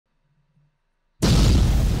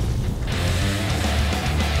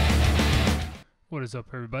What is up,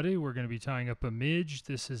 everybody? We're going to be tying up a midge.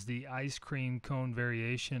 This is the ice cream cone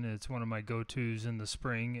variation. It's one of my go-tos in the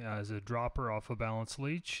spring as a dropper off a balanced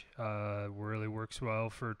leech. Really works well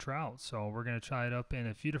for trout. So we're going to tie it up in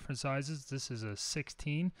a few different sizes. This is a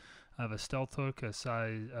 16. I have a stealth hook, a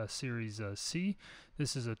size series C.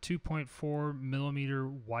 This is a 2.4 millimeter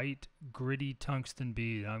white gritty tungsten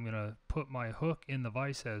bead. I'm going to put my hook in the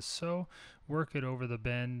vise as so, work it over the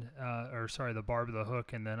the barb of the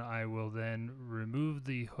hook, and then I will then remove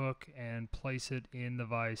the hook and place it in the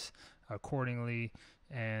vise accordingly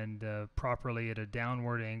and properly at a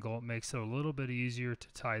downward angle. It makes it a little bit easier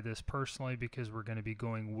to tie this personally because we're going to be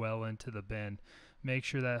going well into the bend. Make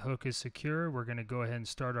sure that hook is secure. We're going to go ahead and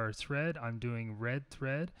start our thread. I'm doing red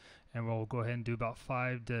thread, and we'll go ahead and do about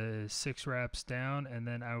 5 to 6 wraps down, and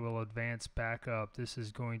then I will advance back up. This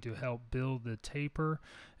is going to help build the taper,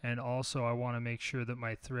 and also I want to make sure that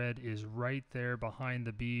my thread is right there behind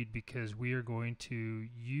the bead because we are going to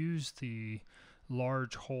use the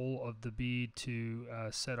large hole of the bead to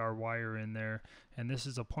set our wire in there, and this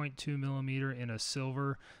is a 0.2 millimeter in a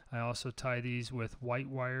silver. I also tie these with white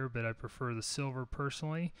wire, but I prefer the silver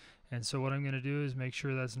personally. And so what I'm going to do is make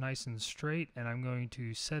sure that's nice and straight, and I'm going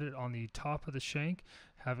to set it on the top of the shank,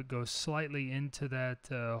 have it go slightly into that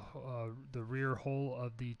the rear hole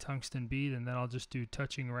of the tungsten bead, and then I'll just do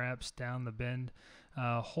touching wraps down the bend,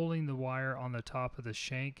 holding the wire on the top of the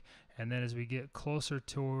shank. And then as we get closer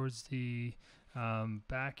towards the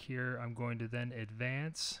back here, I'm going to then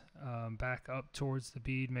advance back up towards the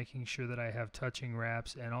bead, making sure that I have touching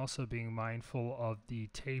wraps and also being mindful of the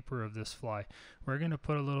taper of this fly. We're going to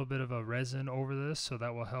put a little bit of a resin over this, so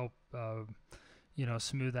that will help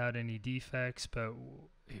smooth out any defects. But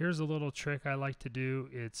here's a little trick I like to do.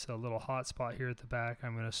 It's a little hot spot here at the back.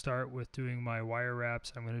 I'm going to start with doing my wire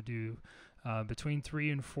wraps. I'm going to do between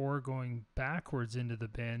 3 and 4 going backwards into the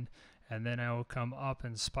bend, and then I will come up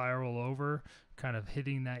and spiral over, kind of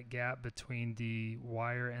hitting that gap between the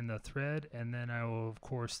wire and the thread, and then I will of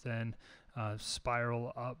course then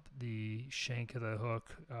spiral up the shank of the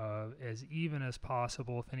hook as even as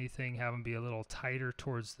possible. If anything, have them be a little tighter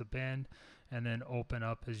towards the bend, and then open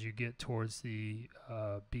up as you get towards the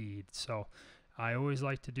bead. So I always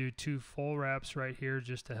like to do 2 full wraps right here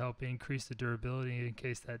just to help increase the durability in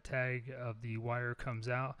case that tag of the wire comes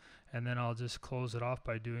out, and then I'll just close it off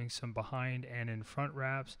by doing some behind and in front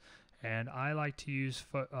wraps. And I like to use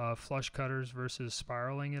flush cutters versus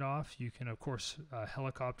spiraling it off. You can of course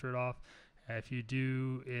helicopter it off. If you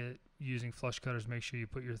do it using flush cutters, make sure you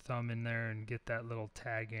put your thumb in there and get that little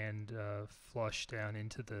tag end flush down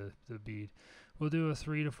into the bead. We'll do a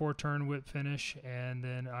 3 to 4 turn whip finish, and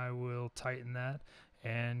then I will tighten that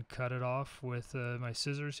and cut it off with my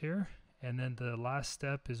scissors here. And then the last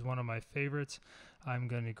step is one of my favorites. I'm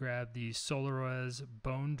going to grab the Solarez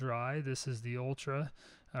Bone Dry. This is the Ultra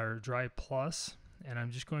or Dry Plus, and I'm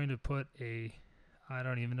just going to put I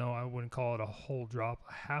don't even know, I wouldn't call it a whole drop,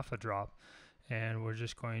 a half a drop, and we're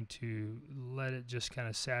just going to let it just kind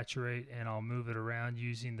of saturate, and I'll move it around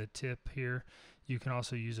using the tip here. You can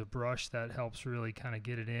also use a brush, that helps really kind of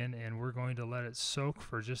get it in, and we're going to let it soak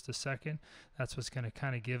for just a second. That's what's going to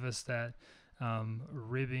kind of give us that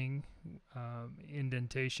ribbing,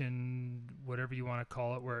 indentation, whatever you want to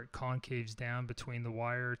call it, where it concaves down between the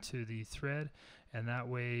wire to the thread, and that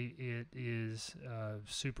way it is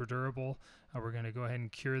super durable. We're going to go ahead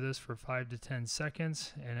and cure this for 5 to 10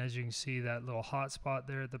 seconds, and as you can see, that little hot spot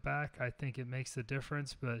there at the back, I think it makes the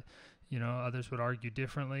difference, but others would argue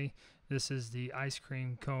differently. This is the ice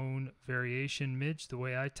cream cone variation midge, the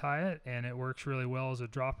way I tie it, and it works really well as a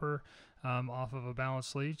dropper off of a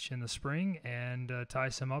balanced leech in the spring, and tie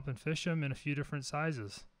some up and fish them in a few different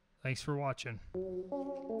sizes. Thanks for watching.